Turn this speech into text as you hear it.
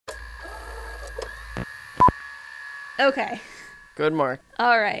Okay. Good, Mark.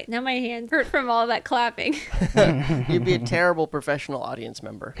 All right. Now my hands hurt from all that clapping. You'd be a terrible professional audience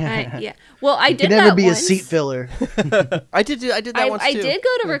member. Yeah. Well, I You did can never that be once. a seat filler. I did that once too. I did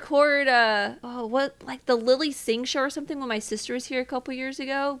go to record like the Lily Sing show or something when my sister was here a couple years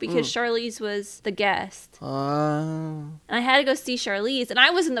ago because Charlize was the guest. And I had to go see Charlize, and I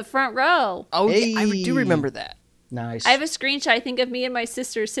was in the front row. Oh, yeah, I Hey. do remember that. Nice. I have a screenshot, I think, of me and my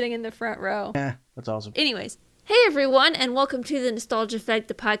sister sitting in the front row. Yeah, that's awesome. Anyways, hey everyone, and welcome to the Nostalgia Effect,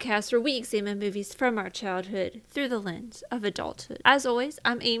 the podcast where we examine movies from our childhood through the lens of adulthood. As always,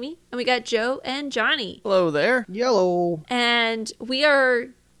 I'm Amy, and we got Joe and Johnny. Hello there. Yellow. And we are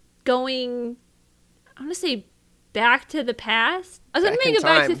going, I'm going to say, back to the past. I was going Back to in make a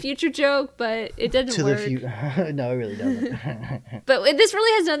Back to time. the Future joke, but it didn't To work. the future. No, it really doesn't. But this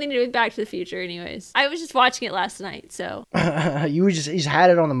really has nothing to do with Back to the Future anyways. I was just watching it last night, so. you just had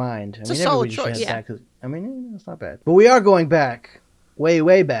it on the mind. It's a solid everybody should choice. have it's not bad. But we are going back.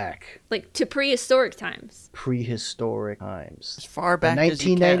 Way back. Like, to prehistoric times. Prehistoric times. As far back as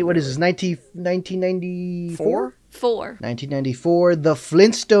you 1990, can. what is this, 1994? 4. 1994, The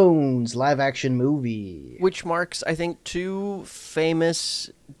Flintstones live-action movie. Which marks, I think, two famous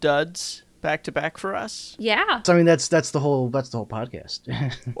duds back to back for us. Yeah. So, I mean, that's the whole podcast.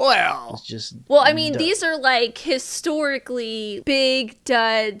 Well, It's just Well, I mean, duh. these are like historically big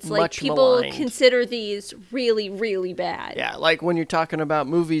duds. Like, Much people maligned. consider these really, really bad. yeah, like when you're talking about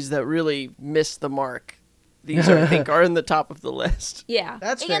movies that really miss the mark, these I think are in the top of the list. Yeah.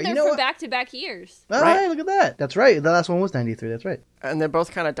 That's and fair. they're You know from what? back-to-back years. All Right. right, look at that. That's right. The last one was 93. That's right. And they're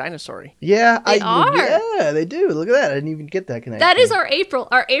both kind of dinosaur-y. Yeah, They are. Yeah, they do. Look at that. I didn't even get that connection. That is our April.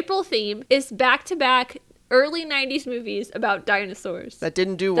 Our April theme is back-to-back early 90s movies about dinosaurs That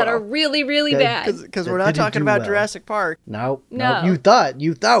didn't do that well. are really, really That- bad. Because That we're not didn't talking do about well. Jurassic Park. No. No. You thought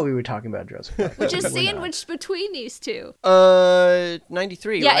we were talking about Jurassic Park. Which is We're not. sandwiched between these two.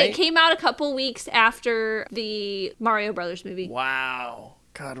 93, Yeah, right? it came out a couple weeks after the Mario Brothers movie. Wow.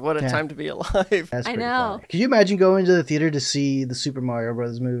 God, what a Yeah. time to be alive. That's I pretty know. funny. Could you imagine going to the theater to see the Super Mario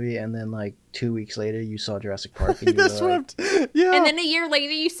Brothers movie and then like 2 weeks later you saw Jurassic Park and you That's were what yeah. And then a year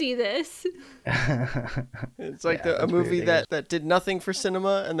later, you see this. It's like Yeah, a that's movie pretty ridiculous. that did nothing for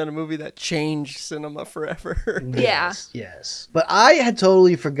cinema and then a movie that changed cinema forever. Yeah. Yes. But I had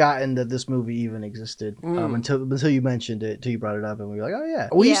totally forgotten that this movie even existed Mm. until you mentioned it, until you brought it up, and we were like, oh yeah,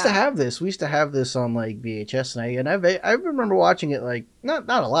 we used to Yeah. have this. We used to have this on like VHS, and I remember watching it like not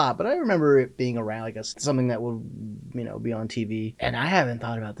a lot, but I remember it being around like something that would be on TV. And I haven't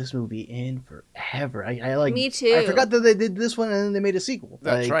thought about this movie in forever. I like Me too. I forgot that they did this one and then they made a sequel.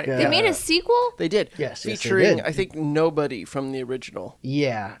 That's right. They made a sequel? They did. Yes, they Featuring, did. I think, nobody from the original.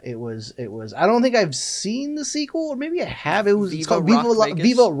 Yeah, it was. I don't think I've seen the sequel, or maybe I have. It's Viva called Rock Vegas?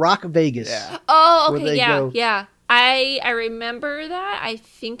 Viva Rock Vegas. Yeah. Oh, Where okay, they yeah, go- yeah. I remember that. I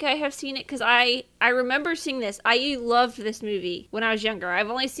think I have seen it because I remember seeing this. I loved this movie when I was younger. I've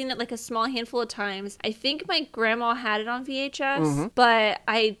only seen it like a small handful of times. I think my grandma had it on VHS, but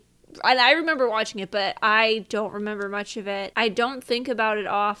I remember watching it, but I don't remember much of it. I don't think about it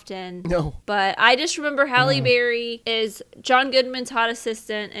often. No. But I just remember Halle Berry is John Goodman's hot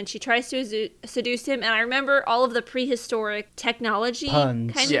assistant, and she tries to seduce him. And I remember all of the prehistoric technology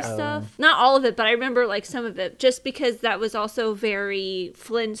Puns. kind Yeah. of stuff. Not all of it, but I remember like some of it, just because that was also very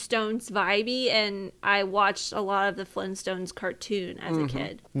Flintstones vibey, and I watched a lot of the Flintstones cartoon as a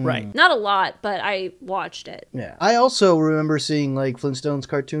kid. Right. Not a lot, but I watched it. Yeah. I also remember seeing like Flintstones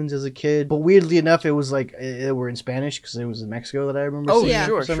cartoons as a kid, but weirdly enough, it was like they were in Spanish because it was in Mexico that I remember Oh, seeing yeah. it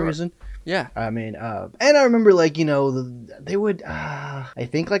sure, for some sure. reason. Yeah. I mean, and I remember like they would I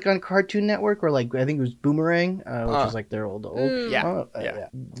think like on Cartoon Network, or like I think it was Boomerang, which is like their old. Yeah. Yeah. Yeah.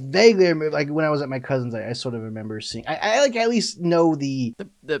 Vaguely, I remember, like when I was at my cousin's, I sort of remember seeing. I like at least know the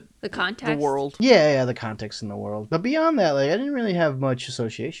The context. The world. yeah the context in the world, but beyond that, like I didn't really have much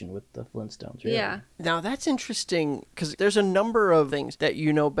association with the Flintstones. Really. Yeah. Now that's interesting because there's a number of things that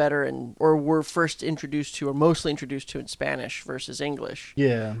you know better or were first introduced to or mostly introduced to in Spanish versus English.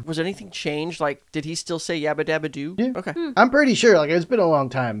 Yeah. Was anything changed? Like, did he still say yabba dabba doo? Yeah. Okay. I'm pretty sure. Like it's been a long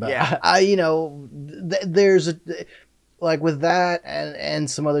time, but Yeah. there's a like with that and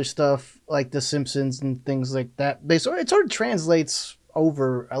some other stuff like The Simpsons and things like that. It sort of translates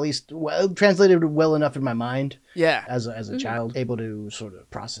over, at least translated well enough in my mind Yeah. as a child, able to sort of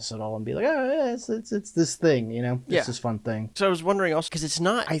process it all and be like, oh, yeah, it's this thing, you know? Yeah. It's this fun thing. So I was wondering also, because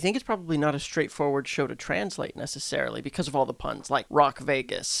I think it's probably not a straightforward show to translate necessarily because of all the puns, like Rock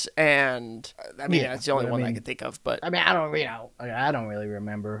Vegas, and I mean, that's the only one I could think of, but... I mean, I don't really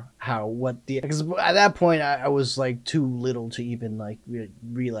remember because at that point I was like too little to even like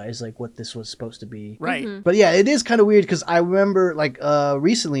realize like what this was supposed to be. Right. But yeah, it is kind of weird because I remember like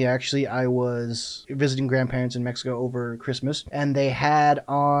recently actually I was visiting grandparents in Mexico over Christmas, and they had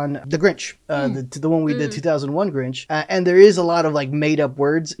on the Grinch, the one we did 2001 Grinch, and there is a lot of like made up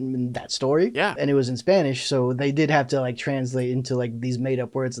words in that story. Yeah. And it was in Spanish, so they did have to like translate into like these made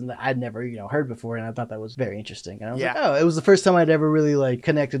up words and that I'd never heard before, and I thought that was very interesting. And I was like, oh, it was the first time I'd ever really like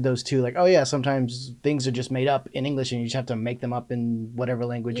connected those two. Like, oh yeah, sometimes things are just made up in English, and you just have to make them up in whatever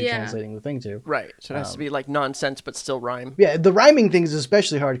language you're translating the thing to. Right. So it has to be like nonsense, but still rhyme. Yeah, the rhyming thing is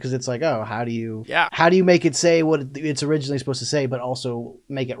especially hard because it's like, oh, how do you make it say what it's originally supposed to say, but also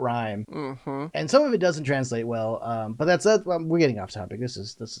make it rhyme? Mm-hmm. And some of it doesn't translate well. But that's we're getting off topic. This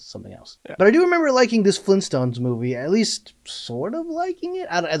is something else. Yeah. But I do remember liking this Flintstones movie, at least sort of liking it.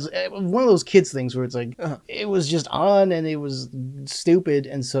 As one of those kids things where it's like it was just on and it was stupid,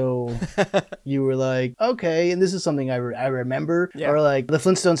 and so you were like, okay, and this is something I remember. Or like the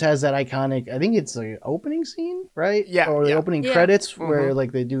Flintstones has that iconic, I think it's the opening scene, right? Yeah. Or the opening credits where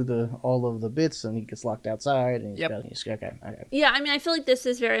like they do all of the bits and he gets locked outside and okay. Yeah, I mean, I feel like this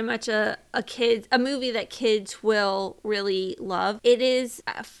is very much a movie that kids will really love. It is,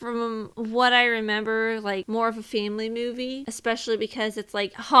 from what I remember, like more of a family movie, especially because it's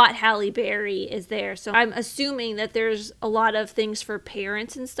like hot Halle Berry is there. So I'm assuming that there's a lot of things for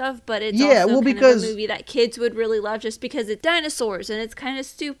parents and stuff, but it's also because of a movie that kids would really love just because it's dinosaurs and it's kind of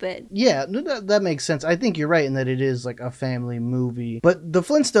stupid. Yeah, that makes sense. I think you're right in that it is like a family movie, but the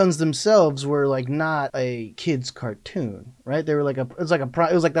Flintstones themselves were like not a kid's cartoon, right? They were like it was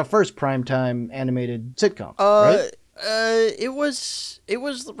like the first primetime animated sitcom, right? It was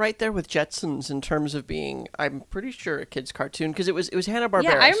right there with Jetsons in terms of being, I'm pretty sure, a kid's cartoon, because it was Hanna-Barbera.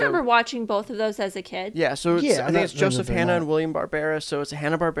 Yeah, I remember watching both of those as a kid. Yeah, so I think it's Joseph Hanna and William Barbera, so it's a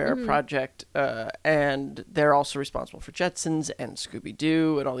Hanna-Barbera project, and they're also responsible for Jetsons and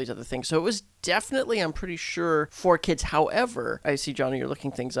Scooby-Doo and all these other things. So it was definitely, I'm pretty sure, for kids. However, I see, Johnny, you're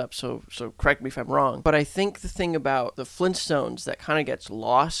looking things up, so correct me if I'm wrong, but I think the thing about the Flintstones that kind of gets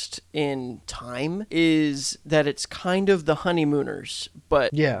lost in time is that it's kind of the Honeymooners,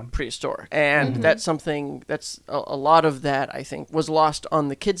 but prehistoric. And that's something that's a lot of that, I think, was lost on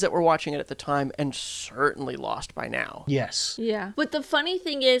the kids that were watching it at the time, and certainly lost by now. Yes. Yeah. But the funny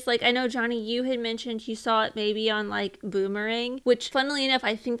thing is, like, I know, Johnny, you had mentioned you saw it maybe on like Boomerang, which, funnily enough,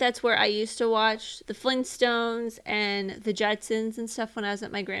 I think that's where I used to watch the Flintstones and the Jetsons and stuff when I was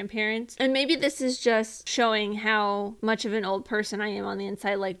at my grandparents'. And maybe this is just showing how much of an old person I am on the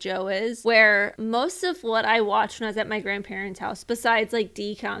inside, like Joe is, where most of what I watched when I was at my grandparents' house, besides like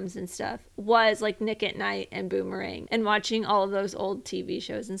DComs and stuff, was like Nick at Night and Boomerang and watching all of those old TV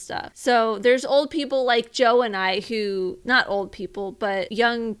shows and stuff. So there's old people like Joe and I who, not old people, but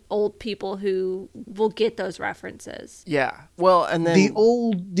young old people who will get those references. Yeah. Well, and then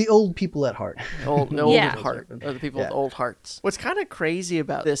the old people at heart. The old at heart, or the people with old hearts. What's kind of crazy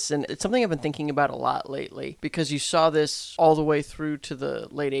about this, and it's something I've been thinking about a lot lately, because you saw this all the way through to the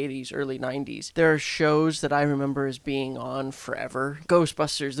late 80s, early 90s. There are shows that I remember as being on forever.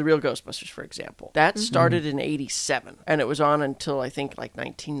 Ghostbusters, the real Ghostbusters, for example. That started in 87, and it was on until I think like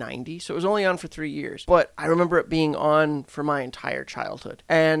 1990, so it was only on for 3 years. But I remember it being on for my entire childhood.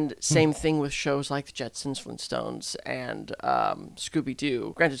 And same thing with shows like the Jetsons, Flintstones, and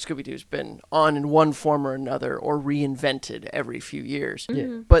Scooby-Doo. Granted, Scooby-Doo's been on in one form or another, or reinvented every few years.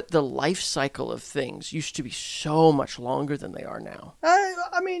 But the life cycle of things used to be so much longer than they are now.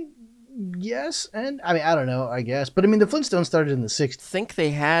 I mean, yes, and I mean, I don't know, I guess. But I mean, the Flintstones started in the 60s. I think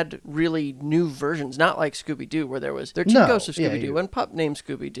they had really new versions, not like Scooby-Doo, where there was 13 Ghosts of Scooby-Doo and Pup Named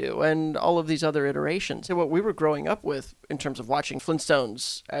Scooby-Doo and all of these other iterations. So what we were growing up with in terms of watching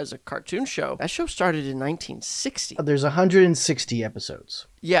Flintstones as a cartoon show, that show started in 1960. There's 160 episodes.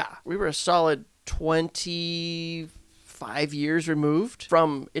 Yeah, we were a solid 25 years removed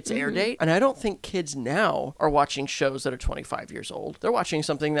from its air date. And I don't think kids now are watching shows that are 25 years old. They're watching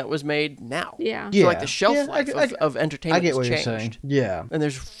something that was made now. Yeah. So like the shelf life of entertainment has changed. Saying. Yeah. And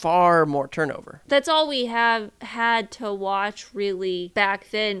there's far more turnover. That's all we have had to watch really back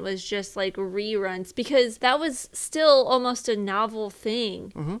then, was just like reruns, because that was still almost a novel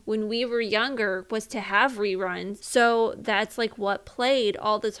thing when we were younger, was to have reruns. So that's like what played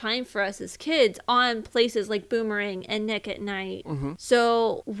all the time for us as kids on places like Boomerang and beatnik at night.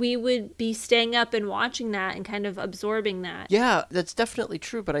 So we would be staying up and watching that and kind of absorbing that. Yeah, that's definitely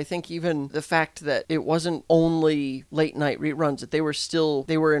true. But I think even the fact that it wasn't only late night reruns, that they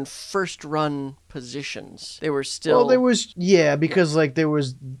were in first run positions. They were still. Well, because like there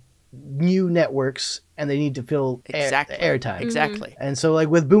was new networks and they need to fill airtime. Exactly. And so like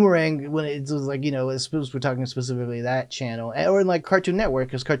with Boomerang, when it was like, I suppose we're talking specifically that channel, or in like Cartoon Network,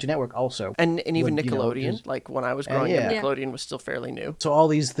 because Cartoon Network also. And even Nickelodeon, like when I was growing up, Nickelodeon was still fairly new. So all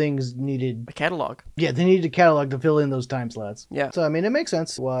these things needed a catalog. Yeah, they needed a catalog to fill in those time slots. Yeah. So I mean, it makes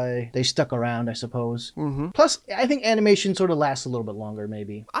sense why they stuck around, I suppose. Plus, I think animation sort of lasts a little bit longer,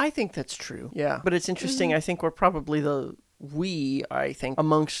 maybe. I think that's true. Yeah. But it's interesting. I think we're probably I think,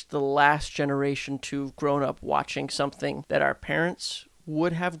 amongst the last generation to have grown up watching something that our parents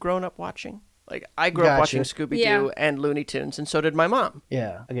would have grown up watching. Like, I grew up watching Scooby-Doo and Looney Tunes, and so did my mom.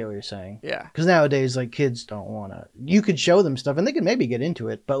 Yeah, I get what you're saying. Yeah. Because nowadays, like, kids don't want to... You could show them stuff, and they could maybe get into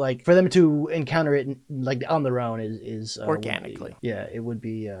it, but, like, for them to encounter it, like, on their own is organically. It would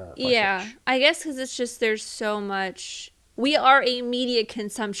be... yeah, I guess because it's just there's so much... We are a media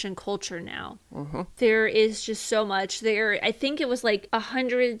consumption culture now. There is just so much there. I think it was like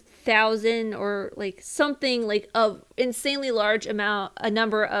 100,000 or like something like a insanely large a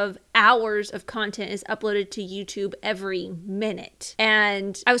number of hours of content is uploaded to YouTube every minute.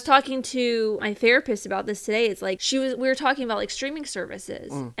 And I was talking to my therapist about this today. It's like we were talking about like streaming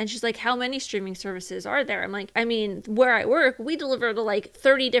services, and she's like, how many streaming services are there? I'm like, I mean, where I work, we deliver to like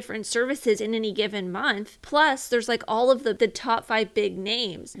 30 different services in any given month. Plus there's like all of the top 5 big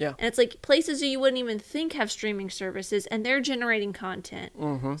names. Yeah. And it's like places you wouldn't even think have streaming services, and they're generating content.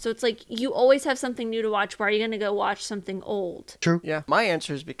 So it's like you always have something new to watch. Why are you going to go watch something old? True. Yeah. My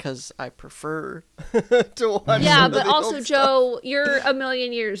answer is because I prefer to watch. Yeah, but also, Joe, you're a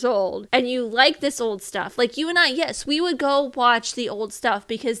million years old and you like this old stuff. Like you and I, yes, we would go watch the old stuff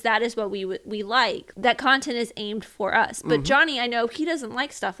because that is what we like. That content is aimed for us. But Johnny, I know he doesn't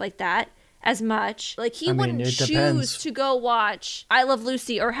like stuff like that as much. Like he wouldn't choose to go watch I Love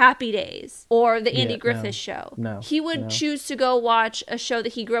Lucy or Happy Days or the Andy Griffith Show. No. He would choose to go watch a show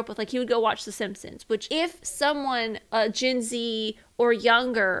that he grew up with. Like he would go watch The Simpsons, which if someone, Gen Z or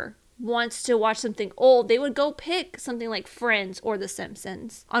younger, wants to watch something old, they would go pick something like Friends or The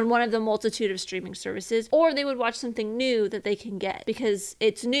Simpsons on one of the multitude of streaming services, or they would watch something new that they can get because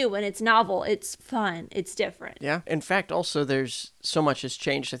it's new and it's novel, it's fun, it's different. Yeah. In fact, also there's so much has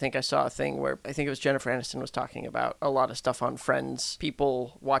changed. I think I saw a thing where I think it was Jennifer Aniston was talking about a lot of stuff on Friends.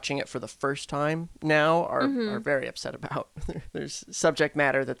 People watching it for the first time now are very upset about. There's subject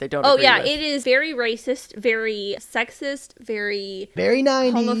matter that they don't agree with. It is very racist, very sexist, very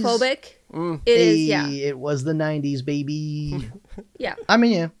 90s. homophobic. It is, yeah. It was the 90s, baby. Yeah. I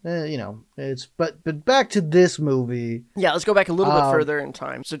mean, it's but back to this movie. Yeah, let's go back a little bit further in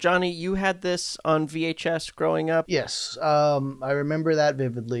time. So, Johnny, you had this on VHS growing up? Yes. I remember that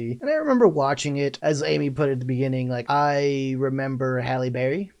vividly. And I remember watching it, as Amy put it at the beginning, like, I remember Halle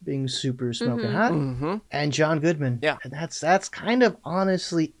Berry being super smoking hot, and John Goodman. Yeah. And that's kind of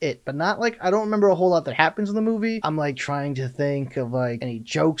honestly it. But not like, I don't remember a whole lot that happens in the movie. I'm like trying to think of like any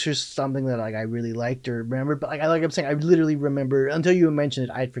jokes or something that like I really liked or remember. But like I'm saying, I literally remember, until you mentioned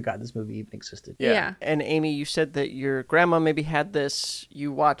it, I'd forgot this movie even existed. Yeah. And Amy, you said that your grandma maybe had this,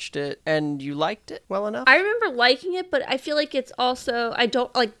 you watched it, and you liked it well enough? I remember liking it, but I feel like it's also, I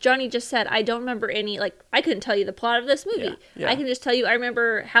don't, like Johnny just said, I don't remember any, like, I couldn't tell you the plot of this movie. Yeah. I can just tell you, I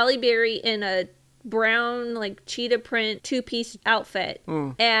remember Halle Berry in a brown, like, cheetah print 2-piece outfit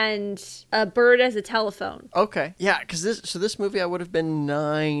and a bird as a telephone. Okay. Yeah, because this movie, I would have been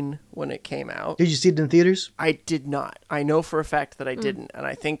 9 when it came out. Did you see it in theaters? I did not. I know for a fact that I didn't, and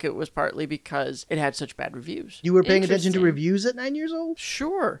I think it was partly because it had such bad reviews. You were paying attention to reviews at 9 years old?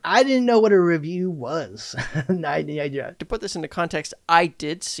 Sure. I didn't know what a review was. To put this into context, I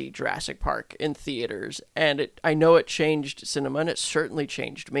did see Jurassic Park in theaters, and I know it changed cinema, and it certainly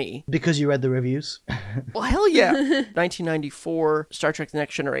changed me. Because you read the reviews? Well, hell yeah. 1994, Star Trek The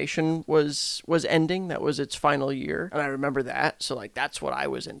Next Generation was ending. That was its final year, and I remember that. So, like, that's what I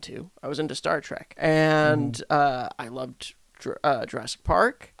was into. I was into Star Trek, and I loved Jurassic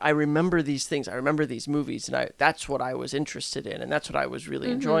Park. I remember these things. I remember these movies, and that's what I was interested in, and that's what I was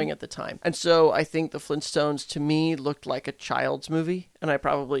really enjoying at the time. And so I think the Flintstones, to me, looked like a child's movie, and I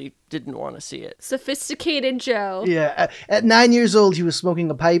probably didn't want to see it. Sophisticated Joe. Yeah. At 9 years old, he was smoking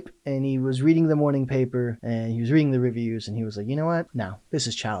a pipe, and he was reading the morning paper, and he was reading the reviews, and he was like, you know what? No, this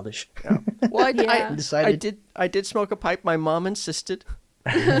is childish. Yeah. Well, I I did smoke a pipe. My mom insisted.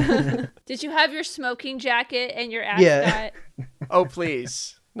 Did you have your smoking jacket and your ascot? Oh,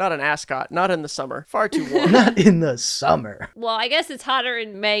 please. Not an ascot. Not in the summer. Far too warm. Not in the summer. Well, I guess it's hotter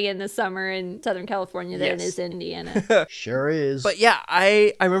in May in the summer in Southern California than it is in Indiana. Sure is. But yeah,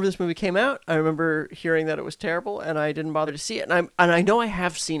 I remember this movie came out. I remember hearing that it was terrible, and I didn't bother to see it. And I know I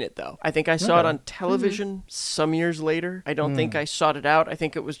have seen it though. I think I saw it on television some years later. I don't think I sought it out. I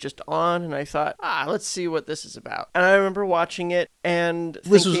think it was just on, and I thought, let's see what this is about. And I remember watching it and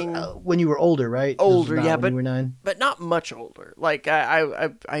this thinking, was when you were older, right? Older, yeah, when you were 9. but not much older. Like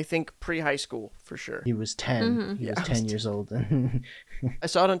I think pre-high school for sure. He was 10. He was 10 years old. I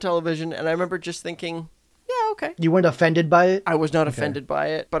saw it on television, and I remember just thinking, yeah, okay. You weren't offended by it? I was not offended by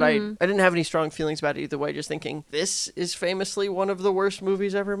it, but I didn't have any strong feelings about it either way, just thinking, this is famously one of the worst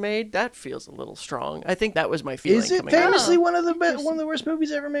movies ever made. That feels a little strong. I think that was my feeling. Is it famously one of the worst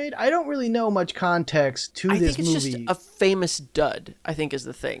movies ever made? I don't really know much context to this movie. I think it's just a famous dud, I think is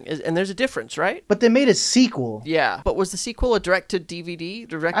the thing. And there's a difference, right? But they made a sequel. Yeah, but was the sequel a direct-to-DVD?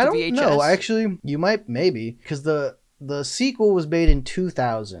 Direct-to-VHS? I don't know, actually. You might, maybe, because the sequel was made in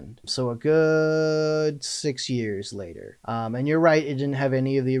 2000, so a good 6 years later. And you're right, it didn't have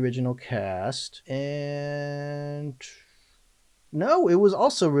any of the original cast. And no, it was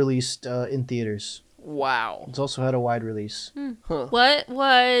also released in theaters. Wow. It's also had a wide release. Huh. What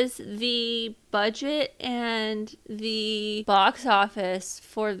was the budget and the box office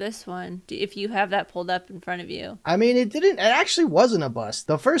for this one, if you have that pulled up in front of you? I mean, it actually wasn't a bust.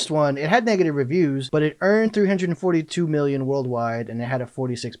 The first one, it had negative reviews, but it earned $342 million worldwide, and it had a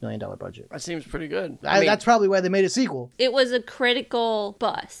 $46 million budget. That seems pretty good. That's probably why they made a sequel. It was a critical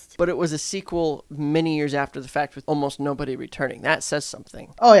bust. But it was a sequel many years after the fact with almost nobody returning. That says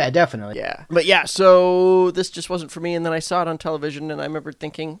something. Oh, yeah, definitely. Yeah. But yeah, so this just wasn't for me, and then I saw it on television, and I remember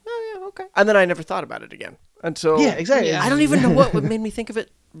thinking, oh yeah, okay. And then I never thought about it again. Until yeah, exactly. I don't even know what made me think of it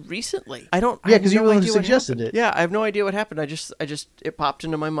recently. I don't. Yeah, because you were the one who suggested it. Yeah, I have no idea what happened. I just it popped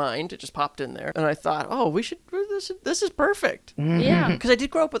into my mind. It just popped in there, and I thought, oh, we should. This is perfect. Yeah, because I did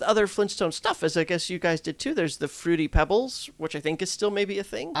grow up with other Flintstone stuff, as I guess you guys did too. There's the Fruity Pebbles, which I think is still maybe a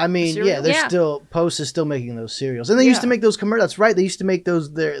thing. I mean, Post is still making those cereals, and they used to make those commercials. That's right, they used to make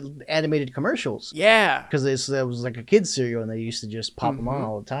their animated commercials. Yeah, because that was like a kid's cereal, and they used to just pop them on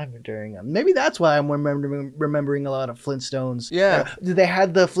all the time during. Maybe that's why I'm remembering a lot of Flintstones. Yeah, they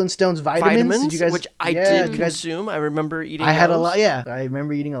had the Flintstones vitamins. Did you guys, which I did consume. I remember eating. I had a lot. Yeah, I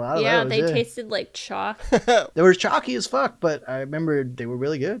remember eating a lot of those. Yeah, they tasted like chalk. They were chalky as fuck, but I remember they were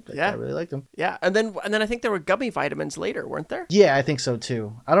really good. I really liked them. Yeah, and then I think there were gummy vitamins later, weren't there? Yeah, I think so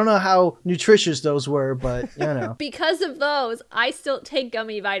too. I don't know how nutritious those were, but you know. Because of those, I still take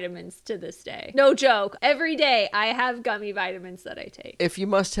gummy vitamins to this day. No joke. Every day I have gummy vitamins that I take. If you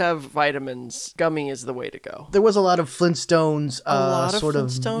must have vitamins, gummy is the way to go. There was a lot of Flintstones sort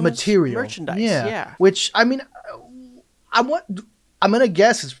of material. Merchandise. Yeah. Which, I mean, I'm going to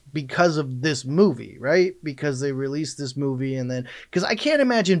guess it's because of this movie, right? Because they released this movie and then... Because I can't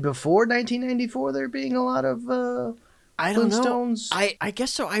imagine before 1994 there being a lot of... I don't Flintstones. know. I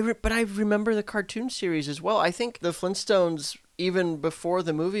guess so. But I remember the cartoon series as well. I think the Flintstones, even before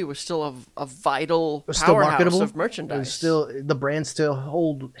the movie, was still a vital powerhouse of merchandise. The brand still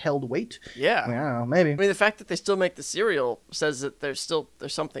held weight. Yeah. I don't know, maybe. I mean, the fact that they still make the cereal says that there's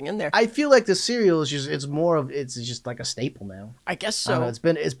something in there. I feel like the cereal is just it's just like a staple now. I guess so.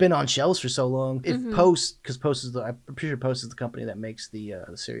 It's been on shelves for so long. If Post, because Post is I'm pretty sure Post is the company that makes the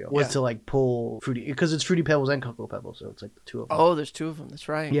cereal, was to like pull Fruity, because it's Fruity Pebbles and Cocoa Pebbles, so it's like the two of them. Oh, there's two of them. That's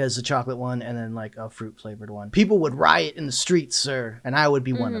right. Yeah, it's a chocolate one and then like a fruit flavored one. People would riot in the streets, sir, and I would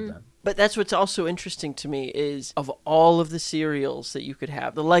be one of them. But that's what's also interesting to me is of all of the cereals that you could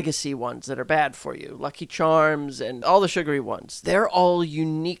have, the legacy ones that are bad for you, Lucky Charms and all the sugary ones, they're all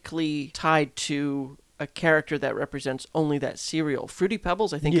uniquely tied to a character that represents only that cereal. Fruity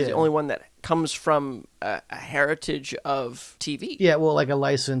Pebbles, I think, is the only one that comes from a heritage of TV. Yeah, well, like a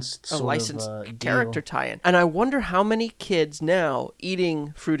licensed character tie-in. And I wonder how many kids now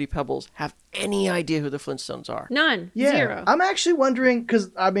eating Fruity Pebbles have any idea who the Flintstones are. None. Yeah. Zero. I'm actually wondering,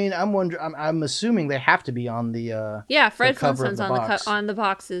 because I'm assuming they have to be on the Fred the cover Flintstone's of the on the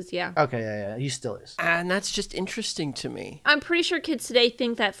boxes. Yeah. Okay, yeah, he still is. And that's just interesting to me. I'm pretty sure kids today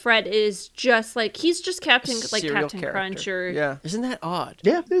think that Fred is just like he's just Captain character. Crunch or Isn't that odd?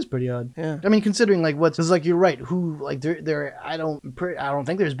 Yeah, it is pretty odd. Yeah. I mean, considering like because like you're right, who like I don't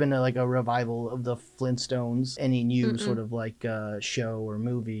think there's been a revival of the Flintstones, any new sort of like show or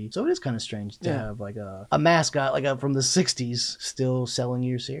movie. So it is kind of strange. strange to have like a mascot like from the 60s still selling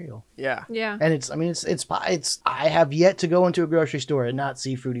your cereal. Yeah. Yeah. And it's I have yet to go into a grocery store and not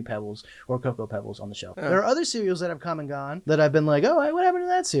see Fruity Pebbles or Cocoa Pebbles on the shelf. There are other cereals that have come and gone that I've been like, oh, what happened to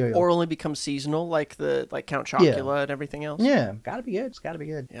that cereal? Or only become seasonal, like Count Chocula and everything else. Yeah, gotta be good. It's gotta be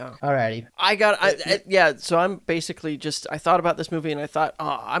good. Yeah. Alrighty. So I'm basically I thought about this movie and I thought,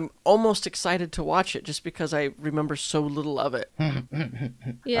 I'm almost excited to watch it just because I remember so little of it.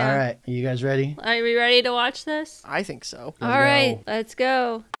 Yeah. All right, are you guys ready? Are we ready to watch this? I think so. All right, let's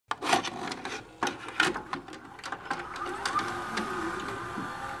go.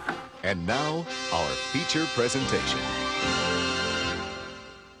 And now, our feature presentation.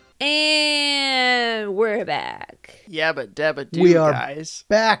 And we're back. Yeah, but Debba, We are guys.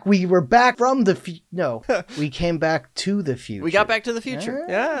 back. We were back from the we came back to the future. We got back to the future.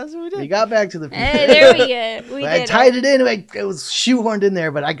 Yeah, that's what we did. We got back to the future. Hey, there we go. I tied it in. It was shoehorned in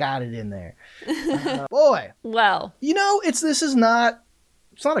there, but I got it in there. Boy. Well. This is not.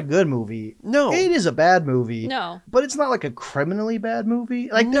 It's not a good movie. No. It is a bad movie. No. But it's not like a criminally bad movie.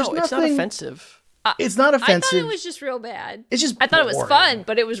 Like no, there's nothing, it's not offensive. It's not offensive. I thought it was just real bad. It's just I thought it was boring. fun,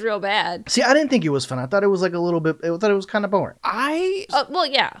 but it was real bad. See, I didn't think it was fun. I thought it was like a little bit. I thought it was kind of boring. Well,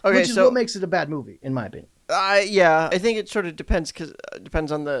 yeah. Okay, Which is what makes it a bad movie, in my opinion. Yeah, I think it sort of depends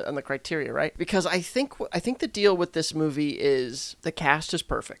depends on the criteria, right? Because I think the deal with this movie is the cast is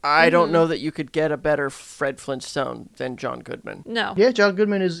perfect. I don't know that you could get a better Fred Flintstone than John Goodman. No. Yeah, John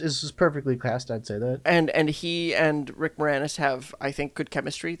Goodman is perfectly cast. I'd say that. And he and Rick Moranis have, I think, good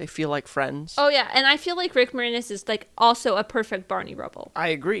chemistry. They feel like friends. Oh yeah, and I feel like Rick Moranis is like also a perfect Barney Rubble. I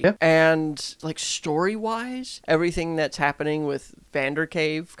agree. Yeah. And like story-wise, everything that's happening with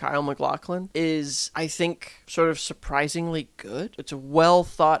Vandercave, Kyle MacLachlan, is, I think, sort of surprisingly good. It's a well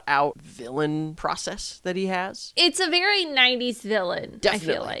thought out villain process that he has. It's a very 90s villain,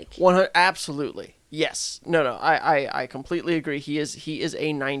 Definitely. I feel like. 100, absolutely. Yes. No. I completely agree. He is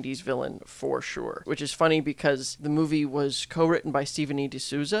a 90s villain for sure, which is funny because the movie was co-written by Stephen E.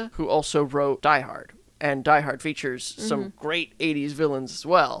 D'Souza, who also wrote Die Hard. And Die Hard features some great 80s villains as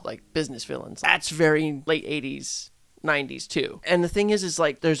well, like business villains. That's very late 80s. 90s too. And the thing is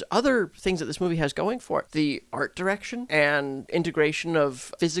like there's other things that this movie has going for it. The art direction and integration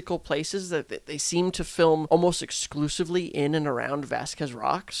of physical places that they seem to film almost exclusively in and around Vasquez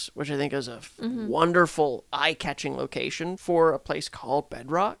Rocks, which I think is a wonderful eye-catching location for a place called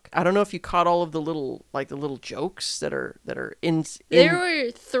Bedrock. I don't know if you caught all of the little jokes that are in There were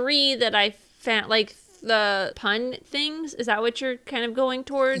 3 that I found, like the pun things. Is that what you're kind of going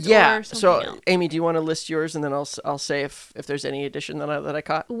towards? Yeah. Or something So, else? Amy, do you want to list yours, and then I'll say if there's any addition that I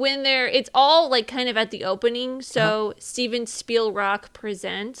caught? When it's all like kind of at the opening. So Steven Spielrock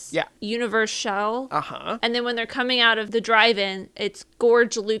presents. Yeah. Universal. Uh-huh. And then when they're coming out of the drive-in, it's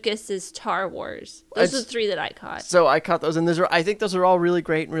George Lucas's Star Wars. Those are the 3 that I caught. So I caught those, and I think those are all really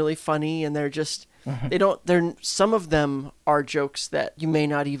great and really funny, and they're just some of them are jokes that you may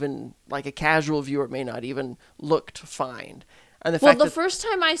not even, like a casual viewer may not even look to find. And the first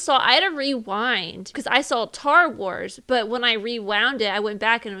time I had to rewind because I saw Tar Wars, but when I rewound it, I went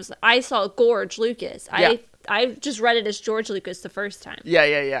back and I saw George Lucas. Yeah. I just read it as George Lucas the first time.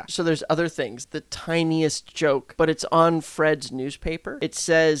 Yeah. So there's other things. The tiniest joke, but it's on Fred's newspaper. It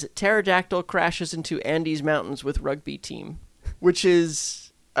says, "Pterodactyl crashes into Andes Mountains with rugby team," which is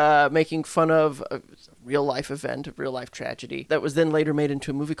making fun of a real-life event, a real-life tragedy that was then later made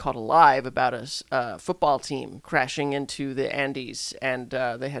into a movie called Alive about a football team crashing into the Andes, and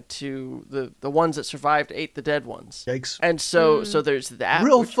they had to, the ones that survived ate the dead ones. Yikes. And so there's that.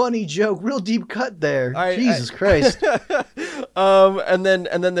 Real funny joke, real deep cut there. Jesus Christ. And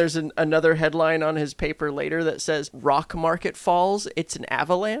then there's another headline on his paper later that says, "Rock market falls, it's an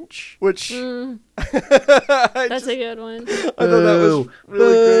avalanche," which... That's a good one. I thought that was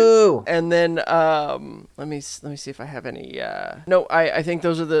really great. And then let me see if I have any. No, I think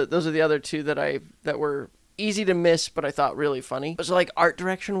those are the other 2 that were easy to miss, but I thought really funny. So like art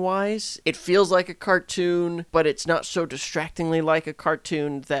direction wise, it feels like a cartoon, but it's not so distractingly like a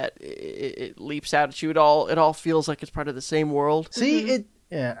cartoon that it leaps out at you. It all feels like it's part of the same world. See,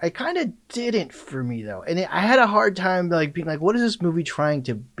 it kind of didn't for me though, and I had a hard time like being like, what is this movie trying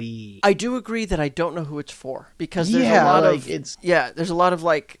to be? I do agree that I don't know who it's for because there's a lot of there's a lot of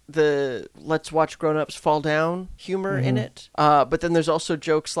like the let's watch grown-ups fall down humor in it, but then there's also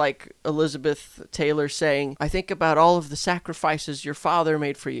jokes like Elizabeth Taylor saying, "I think about all of the sacrifices your father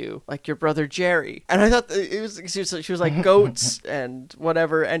made for you, like your brother Jerry," and I thought she was like goats and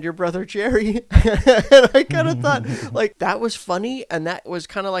whatever, and your brother Jerry, and I kind of thought like that was funny, and that was was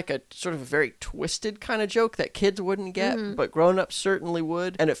kind of like a sort of a very twisted kind of joke that kids wouldn't get, but grown-ups certainly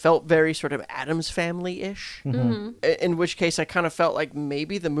would. And it felt very sort of Addams Family-ish. In which case I kind of felt like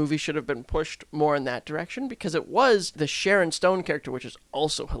maybe the movie should have been pushed more in that direction, because it was the Sharon Stone character, which is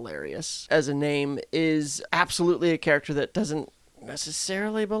also hilarious as a name, is absolutely a character that doesn't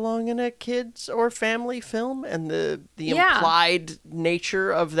necessarily belong in a kids or family film, and the implied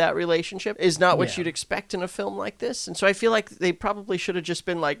nature of that relationship is not what you'd expect in a film like this. And so I feel like they probably should have just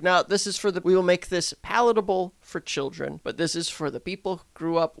been like, no, this is we will make this palatable for children, but this is for the people who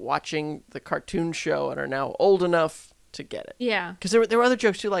grew up watching the cartoon show and are now old enough to get it. Yeah. Because there were other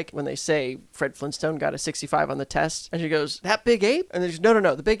jokes too, like when they say Fred Flintstone got a 65 on the test, and she goes, that big ape? And there's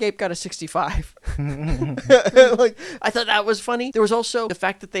no, the big ape got a 65. Like, I thought that was funny. There was also the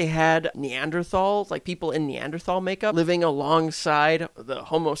fact that they had Neanderthal, like people in Neanderthal makeup, living alongside the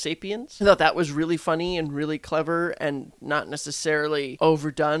Homo sapiens. I thought that was really funny and really clever and not necessarily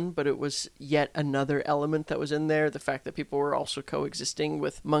overdone, but it was yet another element that was in there. The fact that people were also coexisting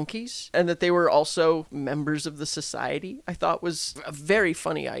with monkeys and that they were also members of the society, I thought was a very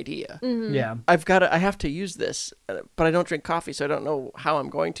funny idea. Yeah. I have to use this, but I don't drink coffee, so I don't know how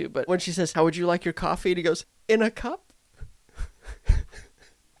I'm going to. But when she says, how would you like your coffee? And he goes, in a cup?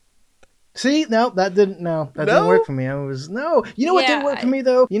 See, that didn't work for me. You know what did work for me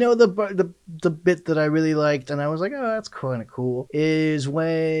though? You know, the bit that I really liked, and I was like, oh, that's kind of cool, is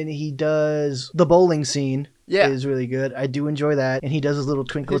when he does the bowling scene. Yeah, is really good. I do enjoy that, and he does his little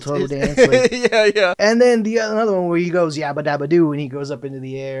twinkle toes dance. Like, yeah. And then another one where he goes yabba dabba doo, and he goes up into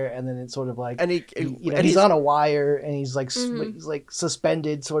the air, and then it's sort of like, and he's on a wire, and he's like he's like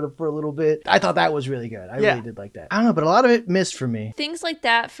suspended sort of for a little bit. I thought that was really good. I really did like that. I don't know, but a lot of it missed for me. Things like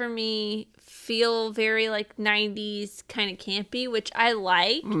that for me feel very like 90s kind of campy, which I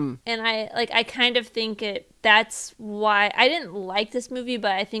like, and I kind of think that's why I didn't like this movie,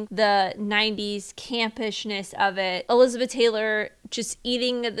 but I think the 90s campishness of it, Elizabeth Taylor just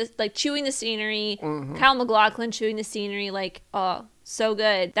eating like chewing the scenery, Kyle MacLachlan chewing the scenery, like, oh, so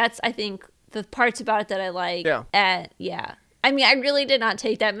good. That's, I think, the parts about it that I like. Yeah. I mean, I really did not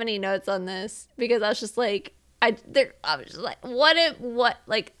take that many notes on this because I was just like, I was just like,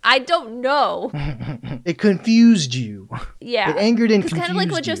 I don't know. It confused you. Yeah. It angered and confused you. It's kind of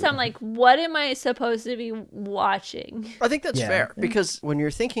like what just I'm like, what am I supposed to be watching? I think that's fair, because when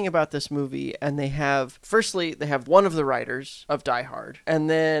you're thinking about this movie, and they have one of the writers of Die Hard, and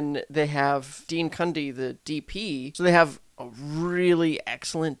then they have Dean Cundy, the DP, so they have a really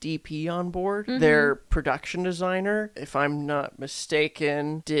excellent DP on board. Their production designer, if I'm not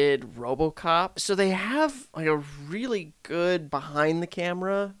mistaken, did RoboCop. So they have like a really good behind the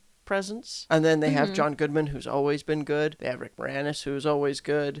camera presence. And then they have John Goodman, who's always been good. They have Rick Moranis, who's always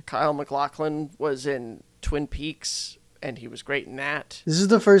good. Kyle MacLachlan was in Twin Peaks, and he was great in that. This is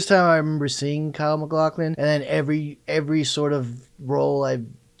the first time I remember seeing Kyle MacLachlan, and then every sort of role I've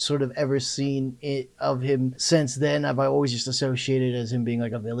sort of ever seen of him since then, I've always just associated as him being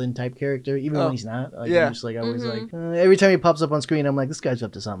like a villain type character, even when he's not. Like, I'm just like, I was like, every time he pops up on screen, I'm like, this guy's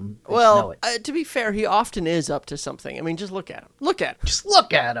up to something. Well, to be fair, he often is up to something. I mean, just look at him. Just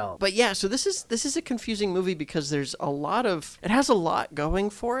look at him. But yeah, so this is a confusing movie because it has a lot going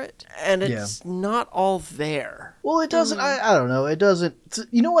for it, and it's not all there. Well, it doesn't. I don't know. It doesn't.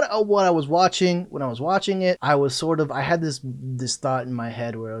 You know what I was watching when I was watching it? I had this thought in my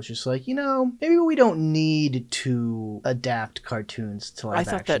head where I was just like, maybe we don't need to adapt cartoons to live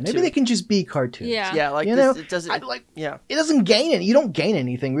action. Maybe they can just be cartoons. Yeah, like this, it doesn't. It doesn't gain you don't gain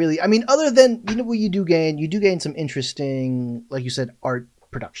anything really. I mean, other than what you do gain some interesting, like you said, art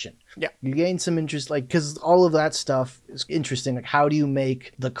production. Yeah, you gain some interest, like, because all of that stuff is interesting. Like, how do you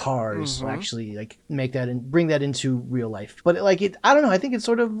make the cars actually like make that and bring that into real life? But I don't know. I think it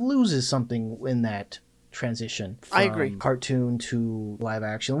sort of loses something in that transition from I agree. Cartoon to live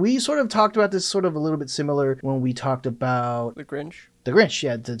action. We sort of talked about this sort of a little bit similar when we talked about The Grinch. The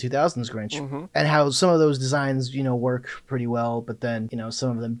 2000s Grinch, and how some of those designs, work pretty well, but then,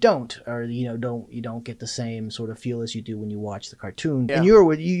 some of them don't, or, you don't get the same sort of feel as you do when you watch the cartoon. Yeah. And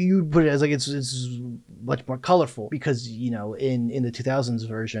you put it as like, it's much more colorful because, in the 2000s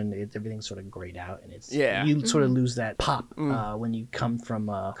version, everything's sort of grayed out, and you sort of lose that pop when you come from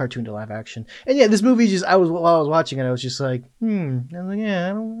cartoon to live action. And yeah, this movie while I was watching it, I was just like, I was like,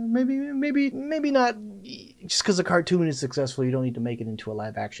 maybe not just because a cartoon is successful, you don't need to make it into a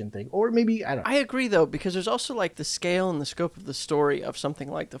live action thing. Or maybe, I don't know. I agree, though, because there's also like the scale and the scope of the story of something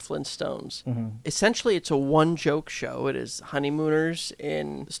like the Flintstones. Essentially, it's a one-joke show. It is honeymooners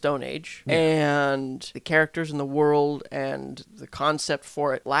in the Stone Age, and the characters in the world and the concept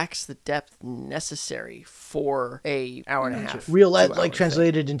for it lacks the depth necessary for a hour and a half. Real life, 2 hour like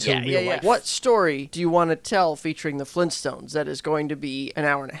translated into real life. What story do you want to tell featuring the Flintstones that is going to be an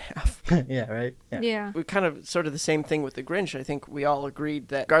hour and a half? Yeah, right? Yeah. We kind of sort of the same thing with The Grinch. I think we all agreed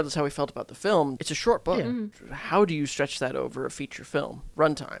that regardless how we felt about the film, it's a short book. How do you stretch that over a feature film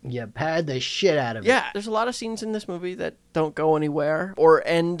runtime? Yeah, pad the shit out of it. Yeah, there's a lot of scenes in this movie that don't go anywhere or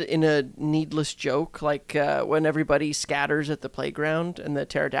end in a needless joke, like when everybody scatters at the playground and the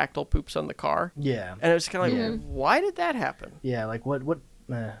pterodactyl poops on the car. Yeah. And it was kind of like, why did that happen? Yeah, like what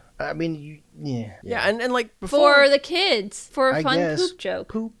I mean, Yeah, and like before... For the kids. For a I fun guess, poop joke.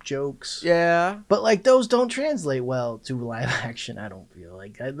 Poop jokes. Yeah. But, like, those don't translate well to live action, I don't feel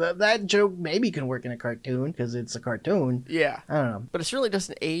like. That joke maybe can work in a cartoon, because it's a cartoon. Yeah. I don't know. But it certainly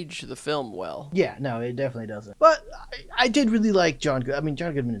doesn't age the film well. Yeah, no, it definitely doesn't. But I did really like John Goodman. I mean,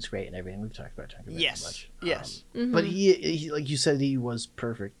 John Goodman is great and everything. We've talked about John Goodman so much. Yes. But he, like you said, he was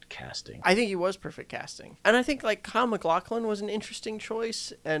perfect casting. I think he was perfect casting. And I think, like, Kyle MacLachlan was an interesting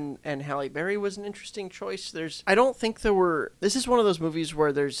choice, and Halle Berry was an interesting choice. I don't think there were... This is one of those movies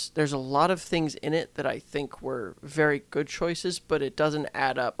where there's a lot of things in it that I think were very good choices, but it doesn't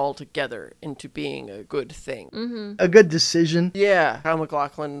add up altogether into being a good thing. A good decision. Yeah. Kyle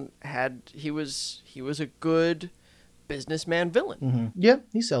MacLachlan he was a good businessman villain. Yeah,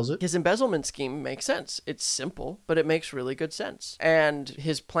 he sells it. His embezzlement scheme makes sense. It's simple, but it makes really good sense. And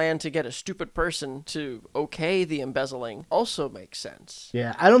his plan to get a stupid person to okay the embezzling also makes sense.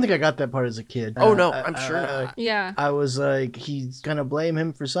 Yeah, I don't think I got that part as a kid. Oh, no, I'm sure not. Yeah. I was like, he's gonna blame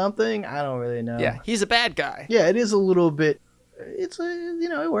him for something? I don't really know. Yeah, he's a bad guy. Yeah, it is a little bit... It's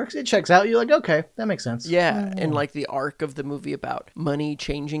it works. It checks out. You're like, okay, that makes sense. Yeah, and like the arc of the movie about money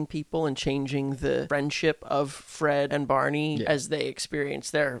changing people and changing the friendship of Fred and Barney as they experience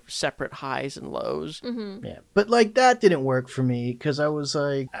their separate highs and lows. Yeah, but like that didn't work for me because I was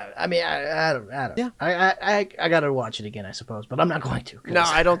like, I don't. Yeah. I gotta watch it again, I suppose, but I'm not going to. No,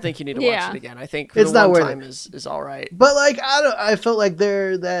 I don't think you need to watch it again. I think It's the not one worth time it. is all right. But like I felt like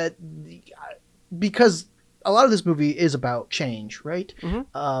because a lot of this movie is about change, right?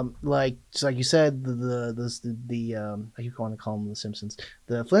 Like you said, the I keep wanting to call them the Simpsons,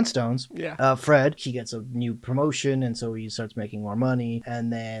 the Flintstones. Yeah. Fred, he gets a new promotion, and so he starts making more money.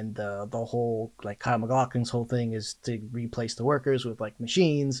 And then the whole like Kyle MacLachlan's whole thing is to replace the workers with like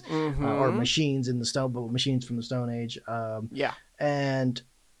machines or machines in the stone, but machines from the Stone Age. Yeah. And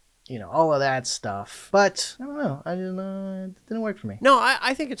all of that stuff. But I don't know. It didn't work for me. No,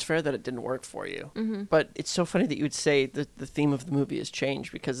 I think it's fair that it didn't work for you. But it's so funny that you would say that the theme of the movie has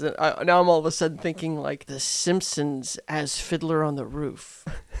changed, because now I'm all of a sudden thinking like The Simpsons as Fiddler on the Roof.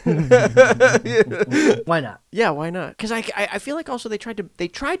 Why not? Yeah, why not? Because I feel like also they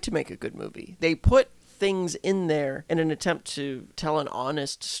tried to make a good movie. They put things in there in an attempt to tell an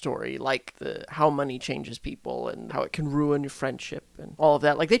honest story, like how money changes people and how it can ruin your friendship and all of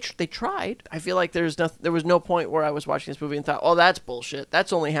that. Like they tried. I feel like there was no point where I was watching this movie and thought, oh, that's bullshit.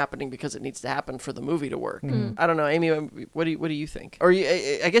 That's only happening because it needs to happen for the movie to work. I don't know, Amy. What do you think? Or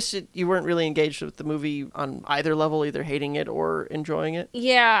I guess you weren't really engaged with the movie on either level, either hating it or enjoying it.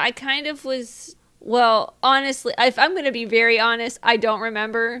 Yeah, I kind of was. Well, honestly, if I'm going to be very honest, I don't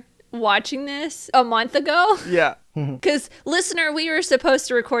remember watching this a month ago. Yeah. Because, listener, we were supposed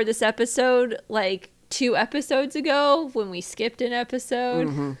to record this episode like 2 episodes ago when we skipped an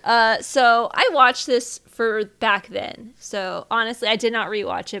episode. So I watched this for back then. So honestly, I did not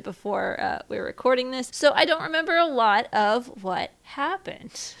rewatch it before we were recording this. So I don't remember a lot of what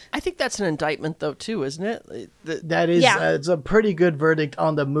happened. I think that's an indictment, though, too, isn't it? That is, it's a pretty good verdict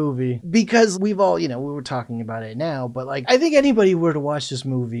on the movie, because we've all, we were talking about it now, but like, I think anybody were to watch this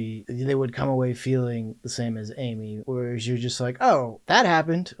movie, they would come away feeling the same as Amy, whereas you're just like, oh, that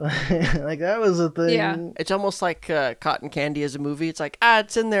happened. Like, that was a thing. Yeah. It's almost like Cotton Candy as a movie. It's like,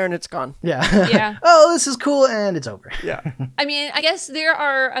 it's in there and it's gone. Yeah. Yeah. Oh, this is cool, and it's over. Yeah. I mean, I guess there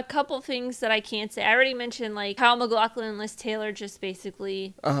are a couple things that I can't say. I already mentioned like Kyle MacLachlan and Liz Taylor just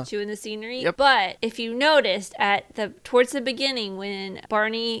basically chewing the scenery. Yep. But if you noticed towards the beginning when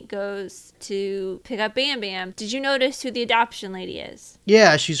Barney goes to pick up Bam Bam, did you notice who the adoption lady is?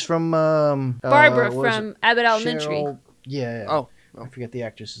 Yeah, she's from Barbara from Abbott Elementary. Yeah. Oh. I forget the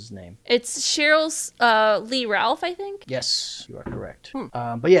actress's name. It's Cheryl's Lee Ralph, I think. Yes, you are correct.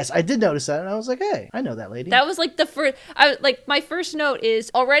 But yes, I did notice that, and I was like, hey, I know that lady. That was like the first. My first note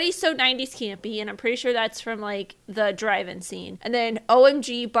is already so 90s campy, and I'm pretty sure that's from like the drive-in scene. And then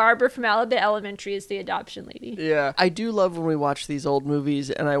OMG, Barbara from Alabama Elementary is the adoption lady. Yeah. I do love when we watch these old movies,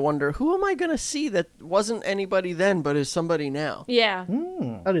 and I wonder, who am I going to see that wasn't anybody then, but is somebody now? Yeah.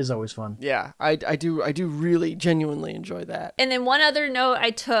 That is always fun. Yeah, I do really genuinely enjoy that. And then one other note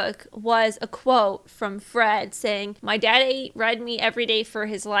I took was a quote from Fred saying, "My dad ate red meat every day for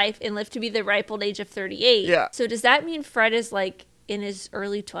his life and lived to be the ripe old age of 38. Yeah. So does that mean Fred is like in his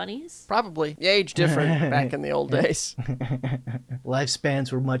early 20s? Probably. The age different back in the old days.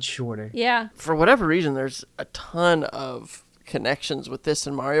 Lifespans were much shorter. Yeah. For whatever reason, there's a ton of connections with this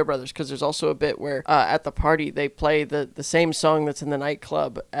and Mario Brothers, because there's also a bit where at the party they play the same song that's in the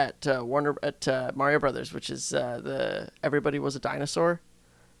nightclub at Mario Brothers, which is the Everybody Was a Dinosaur.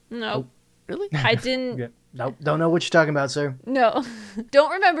 No. Really? I didn't. Yeah. Nope, don't know what you're talking about, sir. No.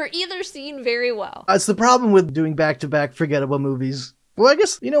 Don't remember either scene very well. That's the problem with doing back-to-back forgettable movies. Well, I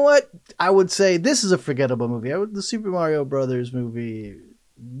guess, you know what? I would say this is a forgettable movie. The Super Mario Brothers movie,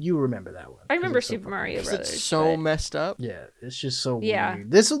 you remember that one. I remember Super Mario Brothers. It's so but- messed up. Yeah, it's just so Yeah.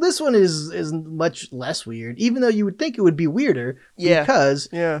 weird. This one is much less weird, even though you would think it would be weirder. Yeah. Because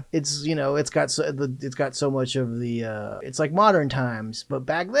Yeah. it's it's got so much of the it's like modern times, but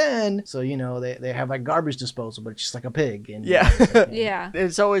back then, so they have like garbage disposal, but it's just like a pig. And Yeah. Yeah.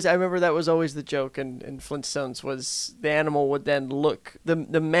 It's always, I remember that was always the joke in Flintstones, was the animal would then look, the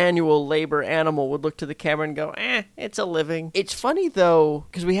manual labor animal would look to the camera and go, it's a living. It's funny though,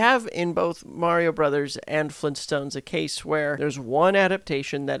 because we have in both Mario Brothers and Flintstones a case where there's one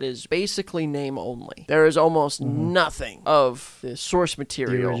adaptation that is basically name only. There is almost nothing of the source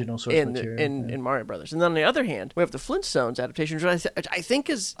material, original source in material, in Mario Brothers. And then on the other hand, we have the Flintstones adaptation, which I think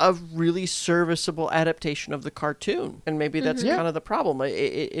is a really serviceable adaptation of the cartoon. And maybe that's kind of the problem.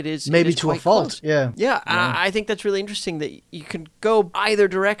 It is maybe it is to a quite fault. close. Yeah. Yeah, I think that's really interesting that you can go either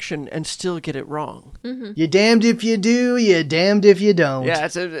direction and still get it wrong. You're damned if you do, you're damned if you don't. Yeah,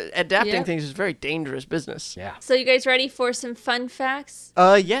 adapting Yeah. things is very dangerous business. Yeah. So you guys ready for some fun facts?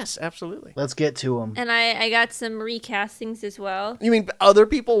 Yes, absolutely. Let's get to them. And I got some recastings as well. You mean other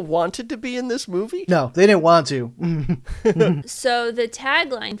people wanted to be in this movie? No, they didn't want to. So the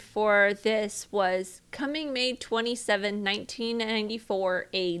tagline for this was coming May 27, 1994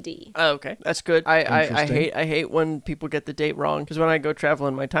 AD. Okay, that's good. I Interesting. hate when people get the date wrong, because when I go travel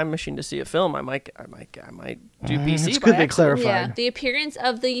in my time machine to see a film, I might do BC. It's by good they accident. clarified. Yeah. The appearance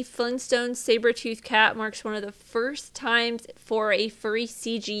of the Flintstones saber-toothed cat marks one of the first times for a furry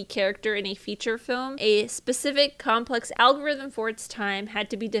CG character in a feature film. A specific complex algorithm for its time had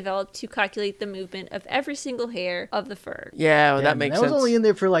to be developed to calculate the movement of every single hair of the fur. Yeah, well, Yeah, that makes that sense. was only in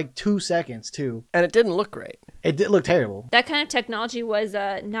there for like 2 seconds too. And it didn't look great. It did look terrible. That kind of technology was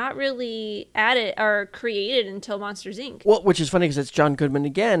not really added or created until Monsters, Inc. Well, which is funny because it's John Goodman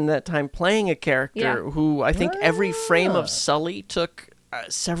again, that time playing a character Yeah. who I think every frame of Sully took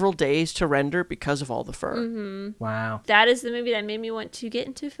several days to render because of all the fur. Wow. That is the movie that made me want to get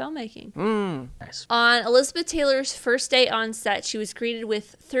into filmmaking. Nice. On Elizabeth Taylor's first day on set, she was greeted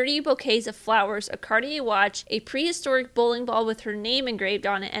with 30 bouquets of flowers, a Cartier watch, a prehistoric bowling ball with her name engraved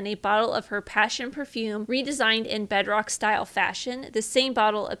on it, and a bottle of her passion perfume redesigned in bedrock style fashion. The same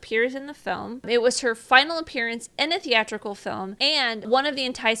bottle appears in the film. It was her final appearance in a theatrical film, and one of the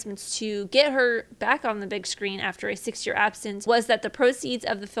enticements to get her back on the big screen after a 6-year absence was that the proceeds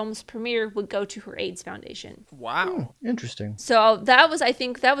of the film's premiere would go to her AIDS foundation. Wow. Interesting. So I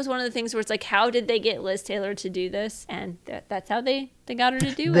think that was one of the things where it's like, how did they get Liz Taylor to do this? And that's how they got her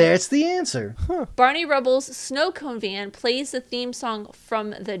to do it. That's the answer. Barney Rubble's Snow Cone Van plays the theme song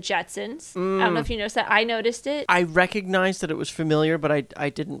from the Jetsons. I don't know if you noticed that. I noticed it. I recognized that it was familiar, but I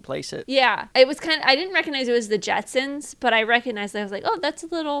didn't place it. Yeah, it was I didn't recognize it was the Jetsons, but I recognized that. I was like, oh, that's a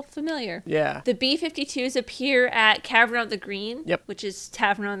little familiar. Yeah. The B-52s appear at Cavern on the Green, Yep. which is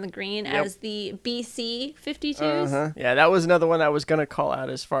Tavern on the Green, Yep. as the BC-52s. Yeah, that was another one I was going to call out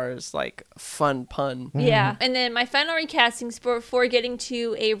as far as like fun pun. Yeah. And then my final recastings before getting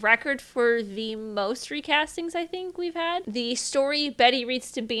to a record for the most recastings I think we've had. The story Betty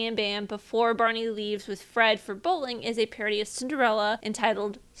reads to Bam Bam before Barney leaves with Fred for bowling is a parody of Cinderella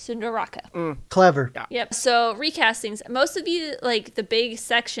entitled Cinderaka. Clever. Yep. So recastings. Most of the big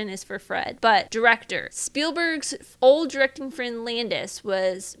section is for Fred, but director. Spielberg's old directing friend Landis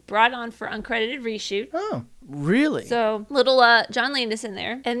was brought on for uncredited reshoot. Oh. Really? So little John Landis in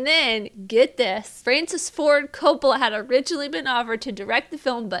there. And then, get this, Francis Ford Coppola had originally been offered to direct the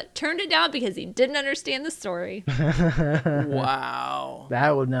film, but turned it down because he didn't understand the story. Wow.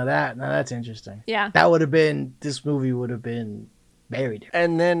 Now that's interesting. Yeah. This movie would have been very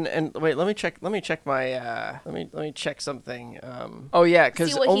different. And wait, let me check my let me check something. Oh yeah,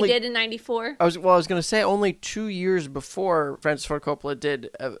 because see what he did in '94. I was gonna say only 2 years before Francis Ford Coppola did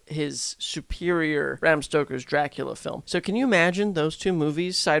his superior Bram Stoker's Dracula film. So can you imagine those two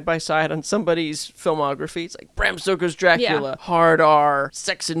movies side by side on somebody's filmography? It's like Bram Stoker's Dracula, hard R,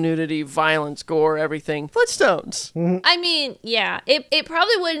 sex and nudity, violence, gore, everything. Flintstones. I mean, yeah, it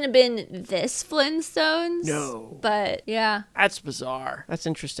probably wouldn't have been this Flintstones. No, but yeah, that's bizarre. That's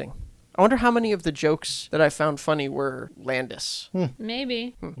interesting. I wonder how many of the jokes that I found funny were Landis.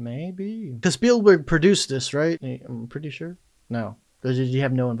 Maybe. Maybe. Because Spielberg produced this, right? I'm pretty sure. No. Or did you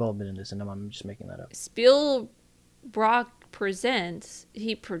have no involvement in this? And I'm just making that up. Spielberg Presents.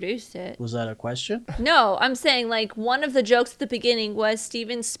 He produced it. Was that a question? No, I'm saying like one of the jokes at the beginning was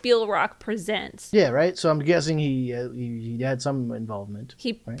Steven Spielberg Presents. Yeah, right? So I'm guessing he had some involvement.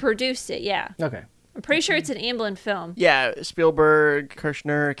 He produced it, yeah. Okay. I'm pretty sure it's an Amblin film. Yeah, Spielberg,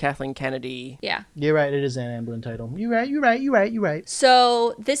 Kirshner, Kathleen Kennedy. Yeah. You're right, it is an Amblin title. You're right.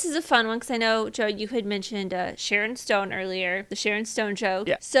 So this is a fun one because I know, Joe, you had mentioned Sharon Stone earlier, the Sharon Stone joke.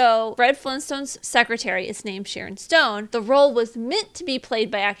 Yeah. So Fred Flintstone's secretary is named Sharon Stone. The role was meant to be played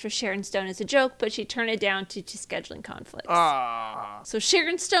by actress Sharon Stone as a joke, but she turned it down due to scheduling conflicts. So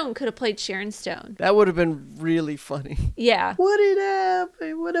Sharon Stone could have played Sharon Stone. That would have been really funny. Yeah. Would it have?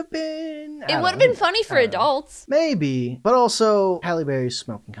 It would have been. It would have been funny for adults. Maybe. But also, Halle Berry's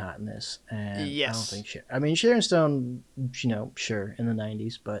smoking hot in this. And yes. I don't think Sharon Stone, sure, in the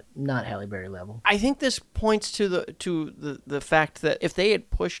 90s, but not Halle Berry level. I think this points to the fact that if they had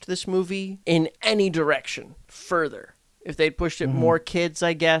pushed this movie in any direction further, if they'd pushed it more kids,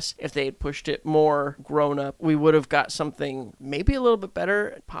 I guess, if they had pushed it more grown up, we would have got something maybe a little bit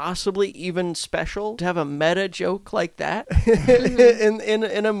better, possibly even special. To have a meta joke like that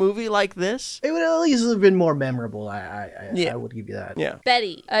in a movie like this, it would at least have been more memorable. I would give you that. Yeah.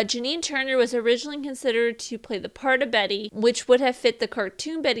 Betty. Janine Turner was originally considered to play the part of Betty, which would have fit the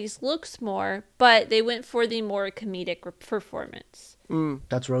cartoon Betty's looks more, but they went for the more comedic performance.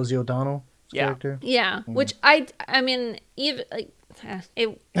 That's Rosie O'Donnell. Character. Yeah, which I mean, even like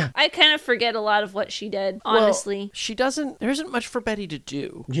I kind of forget a lot of what she did, honestly. Well, she doesn't. There isn't much for Betty to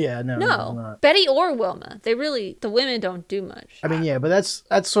do. Yeah, no, not. Betty or Wilma, the women don't do much. I mean, yeah, but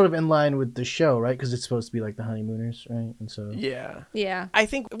that's sort of in line with the show, right? Because it's supposed to be like the honeymooners, right? And so yeah. I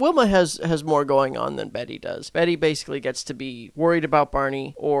think Wilma has more going on than Betty does. Betty basically gets to be worried about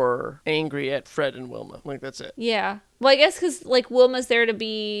Barney or angry at Fred and Wilma. Like, that's it. Yeah. Well, I guess because, like, Wilma's there to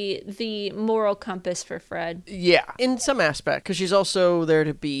be the moral compass for Fred. Yeah, in some aspect, because she's also there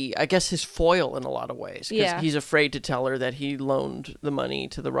to be, I guess, his foil in a lot of ways. Because he's afraid to tell her that he loaned the money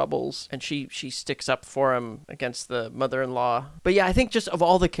to the Rubbles, and she sticks up for him against the mother-in-law. But yeah, I think just of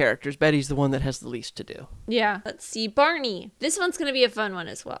all the characters, Betty's the one that has the least to do. Yeah. Let's see, Barney. This one's going to be a fun one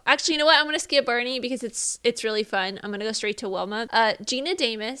as well. Actually, you know what? I'm going to skip Barney because it's really fun. I'm going to go straight to Wilma. Gina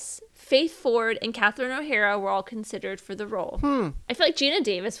Davis, Faith Ford, and Catherine O'Hara were all considered for the role. I feel like Gina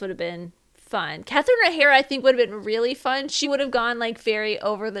Davis would have been fun. Catherine O'Hara, I think, would have been really fun. She would have gone, like, very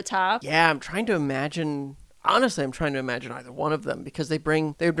over the top. Yeah, I'm trying to imagine either one of them because they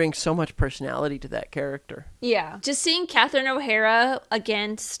would bring so much personality to that character. Yeah. Just seeing Catherine O'Hara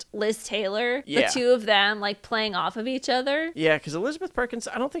against Liz Taylor, the two of them, like, playing off of each other. Yeah, because Elizabeth Perkins,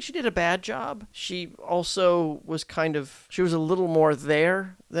 I don't think she did a bad job. She also was she was a little more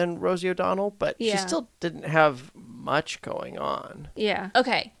there than Rosie O'Donnell, but she still didn't have much going on. Yeah.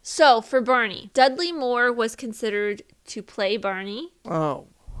 Okay, so for Barney, Dudley Moore was considered to play Barney. Oh.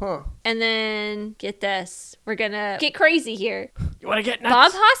 Huh. And then, get this, we're gonna get crazy here. You want to get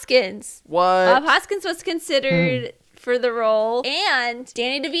nuts? Bob Hoskins. What? Bob Hoskins was considered for the role, and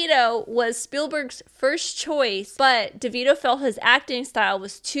Danny DeVito was Spielberg's first choice, but DeVito felt his acting style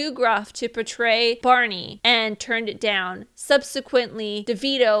was too gruff to portray Barney and turned it down. Subsequently,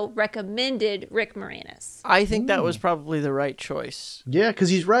 DeVito recommended Rick Moranis. I think that was probably the right choice. Yeah, because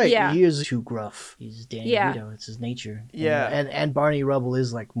he's right. Yeah. He is too gruff. He's Danny DeVito. It's his nature. Yeah. And Barney Rubble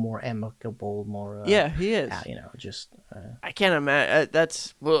is like more amicable, more... yeah, he is. just... I can't imagine.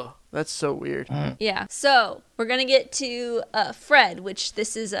 That's... Ugh. That's so weird. Yeah. So we're going to get to Fred, which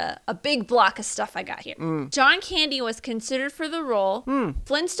this is a big block of stuff I got here. John Candy was considered for the role.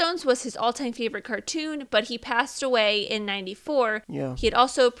 Flintstones was his all-time favorite cartoon, but he passed away in 94. Yeah. He had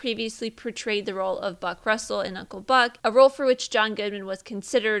also previously portrayed the role of Buck Russell in Uncle Buck, a role for which John Goodman was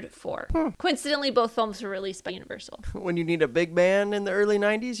considered for. Coincidentally, both films were released by Universal. When you need a big man in the early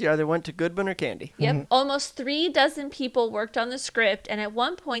 90s, you either went to Goodman or Candy. Yep. Almost 3 dozen people worked on the script, and at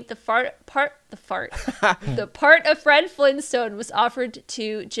one point, the part of Fred Flintstone was offered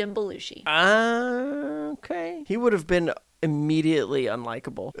to Jim Belushi. Okay. He would have been immediately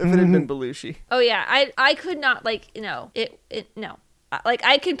unlikable if it had been Belushi. Oh yeah, I could not no.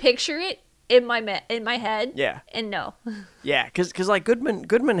 I can picture it in my head. Yeah. And no. Yeah, because like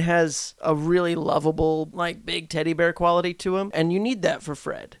Goodman has a really lovable, like, big teddy bear quality to him, and you need that for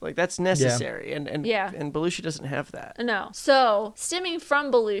Fred. Like, that's necessary, and Belushi doesn't have that. No. So, stemming from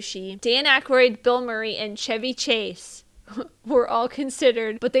Belushi, Dan Aykroyd, Bill Murray, and Chevy Chase were all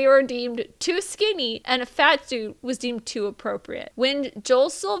considered, but they were deemed too skinny, and a fat suit was deemed too appropriate. When Joel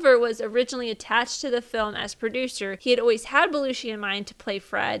Silver was originally attached to the film as producer, he had always had Belushi in mind to play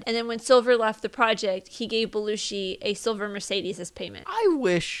Fred, and then when Silver left the project, he gave Belushi a silver Mercedes as payment. I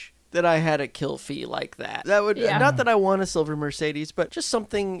wish that I had a kill fee like that. That would not that I want a silver Mercedes, but just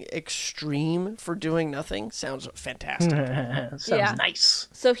something extreme for doing nothing sounds fantastic. Sounds nice.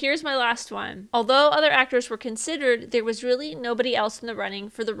 So here's my last one. Although other actors were considered, there was really nobody else in the running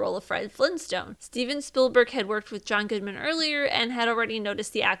for the role of Fred Flintstone. Steven Spielberg had worked with John Goodman earlier and had already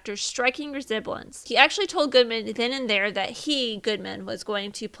noticed the actor's striking resemblance. He actually told Goodman then and there that Goodman, was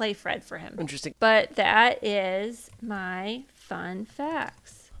going to play Fred for him. Interesting. But that is my fun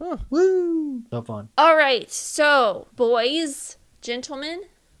facts. Huh. Woo! So fun. All right, so boys, gentlemen,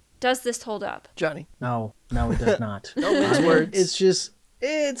 does this hold up? Johnny. No, it does not. No mince words. It's just,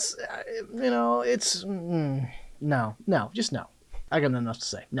 no, just no. I got nothing else to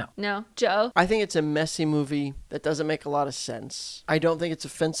say. No. No? Joe? I think it's a messy movie that doesn't make a lot of sense. I don't think it's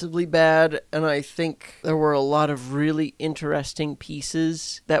offensively bad, and I think there were a lot of really interesting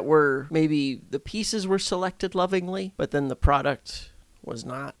pieces that were, maybe the pieces were selected lovingly, but then the product was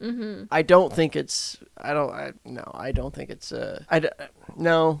not. I don't think it's I don't think it's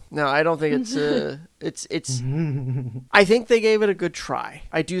I think they gave it a good try.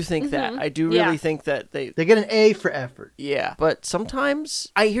 I do think that. I do really think that they get an A for effort. Yeah, but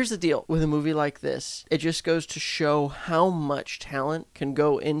sometimes here's the deal with a movie like this. It just goes to show how much talent can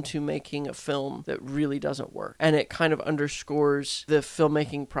go into making a film that really doesn't work. And it kind of underscores the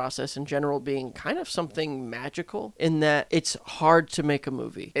filmmaking process in general being kind of something magical in that it's hard to make a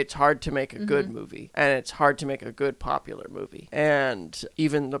movie. It's hard to make a good movie, and it's hard to make a good popular movie. And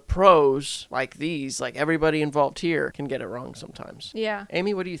even the pros like these, like everybody involved here, can get it wrong sometimes. Yeah.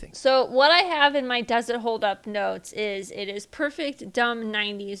 Amy, what do you think? So what I have in my Does It Hold Up notes is it is perfect, dumb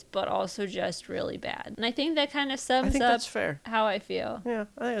 90s, but also just really bad. And I think that kind of sums up that's fair. How I feel. Yeah,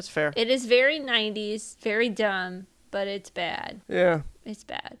 I think that's fair. It is very 90s, very dumb, but it's bad. Yeah. It's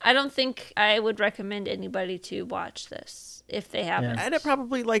bad. I don't think I would recommend anybody to watch this if they haven't. And it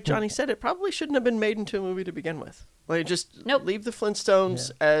probably, like Johnny said, it probably shouldn't have been made into a movie to begin with. Like, just leave the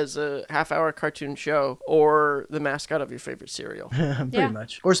Flintstones as a half-hour cartoon show or the mascot of your favorite cereal. Pretty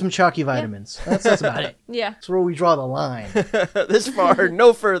much. Or some chalky vitamins. That's about it. Yeah. That's where we draw the line. This far,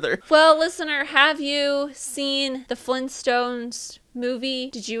 no further. Well, listener, have you seen the Flintstones movie?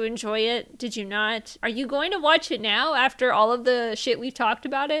 Did you enjoy it? Did you not? Are you going to watch it now after all of the shit we've talked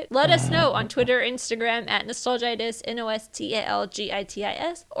about it? Let us know on Twitter, Instagram at Nostalgitis,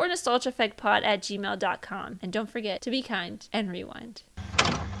 NOSTALGITIS, or nostalgiaeffectpod@gmail.com. And don't forget to be kind and rewind.